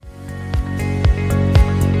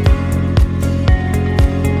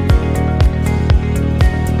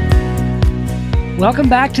Welcome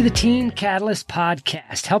back to the Teen Catalyst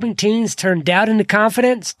Podcast, helping teens turn doubt into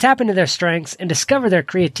confidence, tap into their strengths, and discover their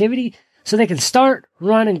creativity so they can start,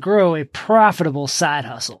 run, and grow a profitable side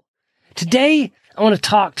hustle. Today, I want to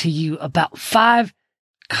talk to you about 5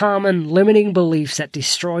 common limiting beliefs that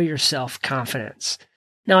destroy your self-confidence.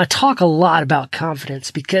 Now, I talk a lot about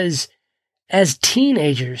confidence because as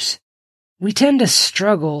teenagers, we tend to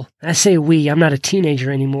struggle. I say we, I'm not a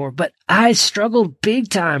teenager anymore, but I struggled big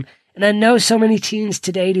time. And I know so many teens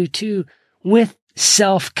today do too, with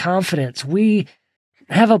self-confidence. We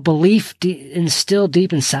have a belief instilled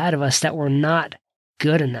deep inside of us that we're not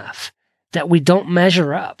good enough, that we don't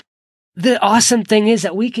measure up. The awesome thing is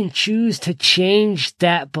that we can choose to change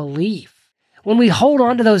that belief. When we hold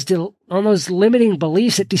on to those limiting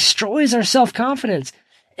beliefs, it destroys our self-confidence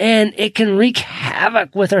and it can wreak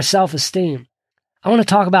havoc with our self-esteem. I want to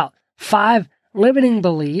talk about 5 limiting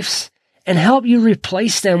beliefs and help you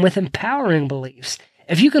replace them with empowering beliefs.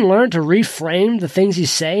 If you can learn to reframe the things you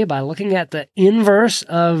say by looking at the inverse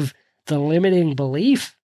of the limiting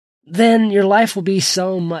belief, then your life will be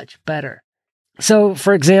so much better. So,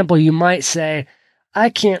 for example, you might say,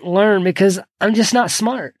 I can't learn because I'm just not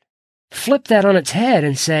smart. Flip that on its head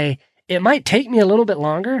and say, it might take me a little bit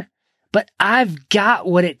longer, but I've got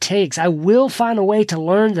what it takes. I will find a way to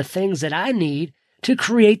learn the things that I need to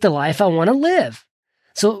create the life I want to live.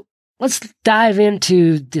 So, let's dive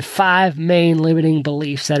into the 5 main limiting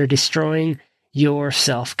beliefs that are destroying your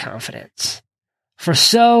self-confidence. For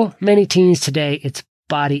so many teens today, it's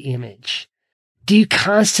body image. Do you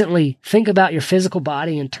constantly think about your physical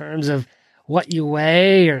body in terms of what you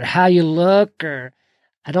weigh or how you look, or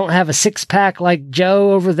I don't have a 6-pack like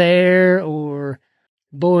Joe over there, or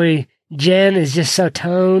boy, Jen is just so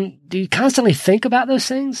toned? Do you constantly think about those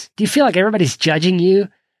things? Do you feel like everybody's judging you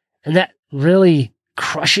and that really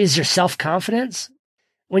crushes your self-confidence?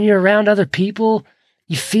 When you're around other people,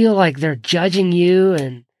 you feel like they're judging you,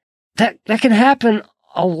 and that can happen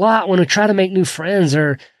a lot when we try to make new friends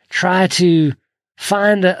or try to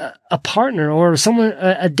find a partner or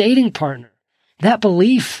a dating partner. That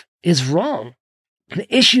belief is wrong.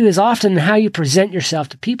 The issue is often how you present yourself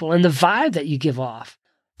to people and the vibe that you give off.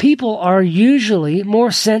 People are usually more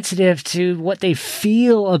sensitive to what they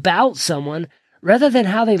feel about someone rather than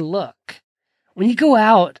how they look. When you go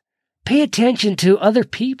out, pay attention to other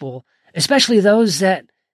people, especially those that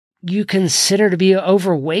you consider to be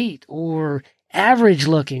overweight or average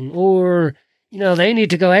looking, or, they need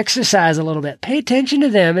to go exercise a little bit. Pay attention to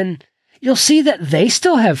them and you'll see that they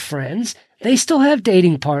still have friends. They still have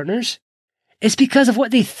dating partners. It's because of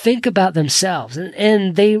what they think about themselves,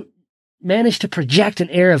 and they manage to project an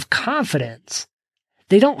air of confidence.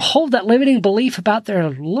 They don't hold that limiting belief about their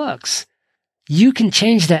looks. You can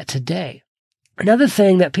change that today. Another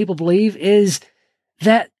thing that people believe is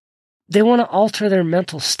that they want to alter their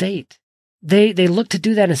mental state. They look to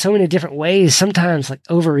do that in so many different ways, sometimes like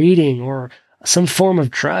overeating or some form of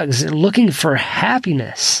drugs. They're looking for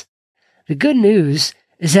happiness. The good news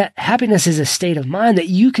is that happiness is a state of mind that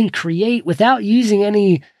you can create without using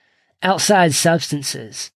any outside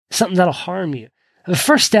substances, something that'll harm you. The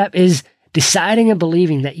first step is deciding and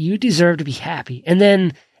believing that you deserve to be happy, and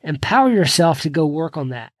then empower yourself to go work on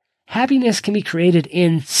that. Happiness can be created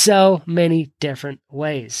in so many different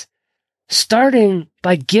ways, starting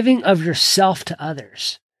by giving of yourself to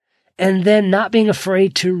others and then not being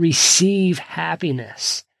afraid to receive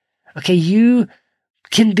happiness. Okay, you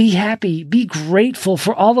can be happy. Be grateful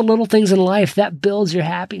for all the little things in life that builds your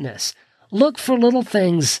happiness. Look for little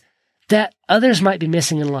things that others might be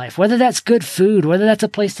missing in life, whether that's good food, whether that's a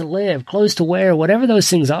place to live, clothes to wear, whatever those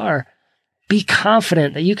things are. Be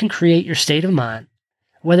confident that you can create your state of mind,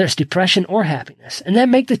 whether it's depression or happiness, and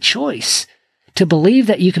then make the choice to believe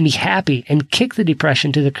that you can be happy and kick the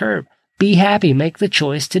depression to the curb. Be happy, make the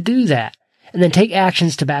choice to do that, and then take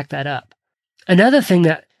actions to back that up. Another thing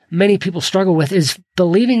that many people struggle with is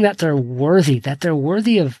believing that they're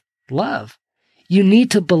worthy of love. You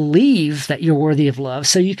need to believe that you're worthy of love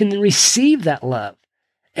so you can receive that love.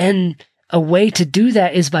 And a way to do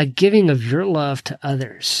that is by giving of your love to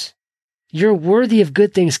others. You're worthy of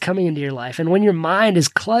good things coming into your life. And when your mind is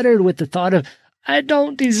cluttered with the thought of, I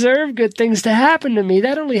don't deserve good things to happen to me,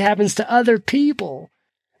 that only happens to other people,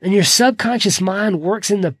 and your subconscious mind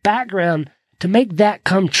works in the background to make that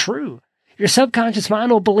come true. Your subconscious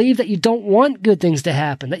mind will believe that you don't want good things to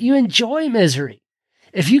happen, that you enjoy misery.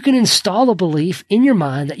 If you can install a belief in your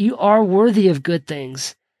mind that you are worthy of good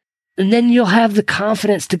things, and then you'll have the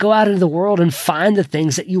confidence to go out into the world and find the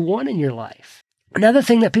things that you want in your life. Another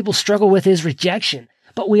thing that people struggle with is rejection,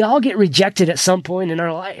 but we all get rejected at some point in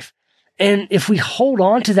our life. And if we hold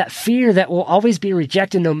on to that fear that we'll always be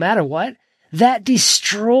rejected no matter what, that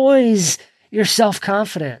destroys your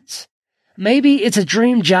self-confidence. Maybe it's a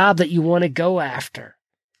dream job that you want to go after.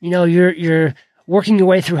 You're working your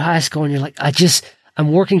way through high school and you're like,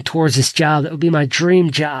 I'm working towards this job that would be my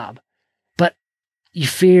dream job. But you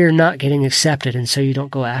fear not getting accepted, and so you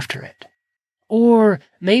don't go after it. Or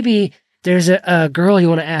maybe there's a girl you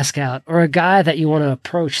want to ask out, or a guy that you want to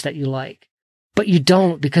approach that you like, but you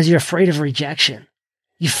don't because you're afraid of rejection.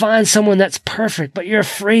 You find someone that's perfect, but you're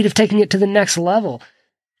afraid of taking it to the next level.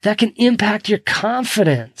 That can impact your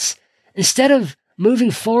confidence. Instead of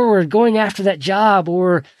moving forward, going after that job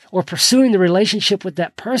or pursuing the relationship with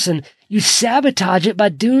that person, you sabotage it by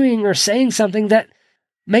doing or saying something that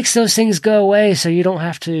makes those things go away so you don't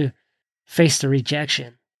have to face the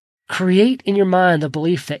rejection. Create in your mind the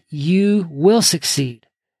belief that you will succeed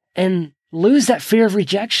and lose that fear of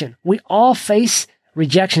rejection. We all face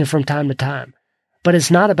rejection from time to time, but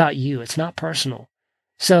it's not about you. It's not personal.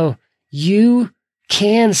 So you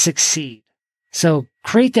can succeed. So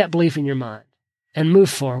create that belief in your mind and move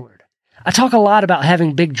forward. I talk a lot about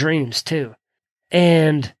having big dreams too.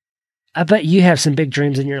 And I bet you have some big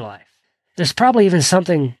dreams in your life. There's probably even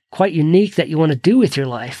something quite unique that you want to do with your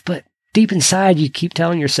life, but deep inside you keep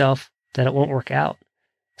telling yourself that it won't work out.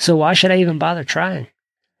 So why should I even bother trying?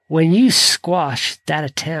 When you squash that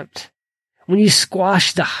attempt, when you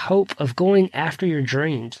squash the hope of going after your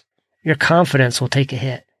dreams, your confidence will take a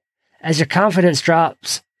hit. As your confidence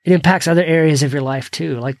drops, it impacts other areas of your life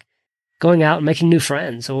too, like going out and making new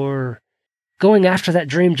friends or going after that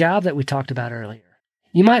dream job that we talked about earlier.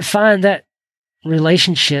 You might find that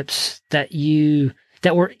relationships that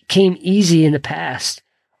came easy in the past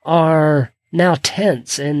are now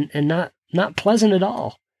tense and not pleasant at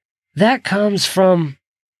all. That comes from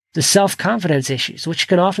the self-confidence issues, which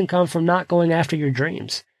can often come from not going after your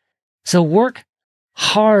dreams. So work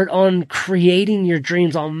hard on creating your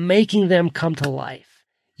dreams, on making them come to life.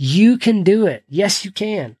 You can do it. Yes, you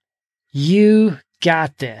can. You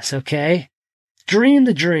got this, okay? Dream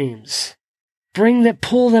the dreams.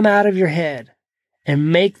 Pull them out of your head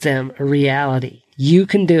and make them a reality. You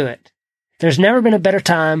can do it. There's never been a better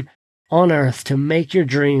time on earth to make your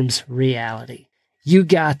dreams reality. You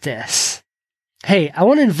got this. Hey, I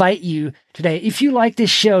want to invite you today, if you like this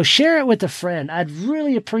show, share it with a friend. I'd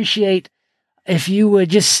really appreciate if you would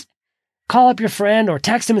just call up your friend or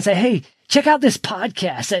text them and say, hey, check out this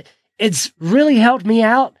podcast. It's really helped me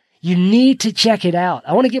out. You need to check it out.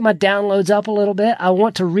 I want to get my downloads up a little bit. I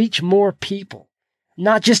want to reach more people.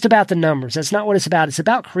 Not just about the numbers. That's not what it's about. It's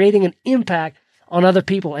about creating an impact on other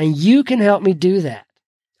people, and you can help me do that.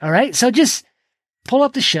 All right? So just pull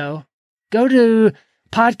up the show, go to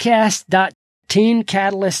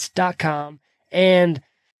podcast.teencatalyst.com and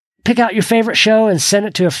pick out your favorite show and send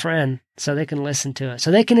it to a friend so they can listen to it,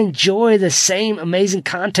 so they can enjoy the same amazing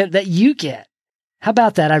content that you get. How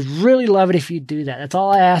about that? I'd really love it if you do that. That's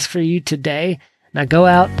all I ask for you today. Now go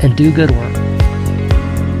out and do good work.